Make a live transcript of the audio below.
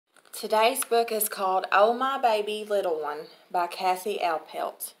Today's book is called Oh My Baby Little One by Kathi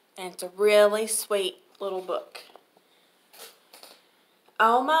Appelt, and it's a really sweet little book.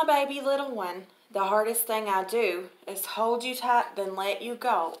 Oh my baby little one, the hardest thing I do is hold you tight, then let you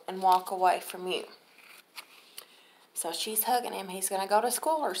go and walk away from you. So she's hugging him. He's going to go to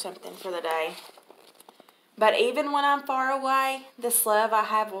school or something for the day. But even when I'm far away, this love I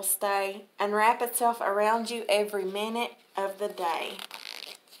have will stay and wrap itself around you every minute of the day.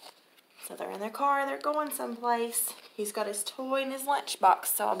 So they're in their car, they're going someplace. He's got his toy in his lunchbox,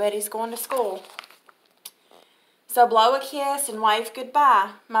 so I bet he's going to school. So blow a kiss and wave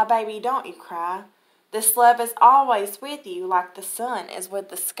goodbye. My baby, don't you cry. This love is always with you like the sun is with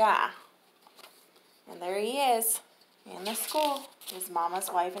the sky. And there he is in the school. His mama's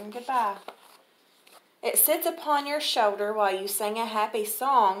waving goodbye. It sits upon your shoulder while you sing a happy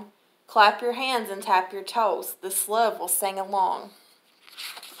song. Clap your hands and tap your toes. This love will sing along.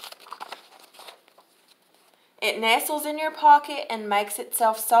 It nestles in your pocket and makes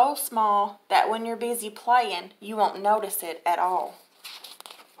itself so small that when you're busy playing, you won't notice it at all.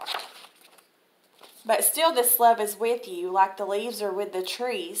 But still this love is with you like the leaves are with the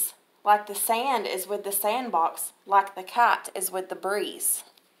trees, like the sand is with the sandbox, like the kite is with the breeze.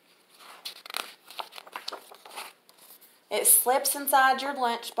 It slips inside your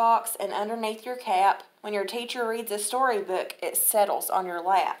lunchbox and underneath your cap. When your teacher reads a storybook, it settles on your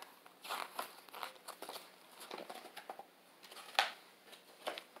lap.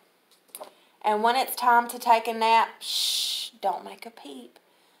 And when it's time to take a nap, shh, don't make a peep.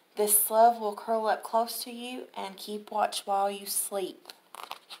 This love will curl up close to you and keep watch while you sleep.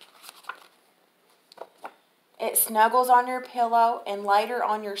 It snuggles on your pillow and later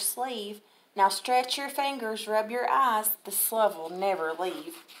on your sleeve. Now stretch your fingers, rub your eyes, this love will never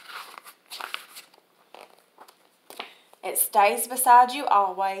leave. It stays beside you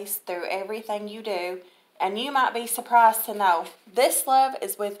always through everything you do. And you might be surprised to know this love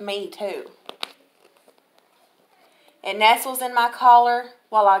is with me too. It nestles in my collar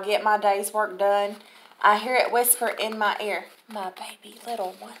while I get my day's work done. I hear it whisper in my ear, my baby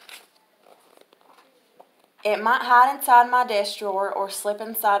little one. It might hide inside my desk drawer or slip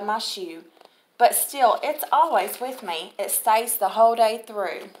inside my shoe, but still it's always with me. It stays the whole day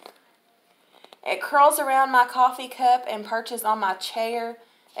through. It curls around my coffee cup and perches on my chair.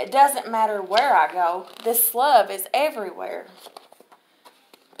 It doesn't matter where I go, this love is everywhere.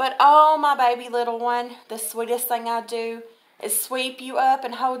 But oh, my baby little one, the sweetest thing I do is sweep you up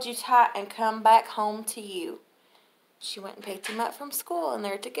and hold you tight and come back home to you. She went and picked him up from school and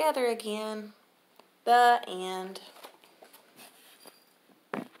they're together again. The end.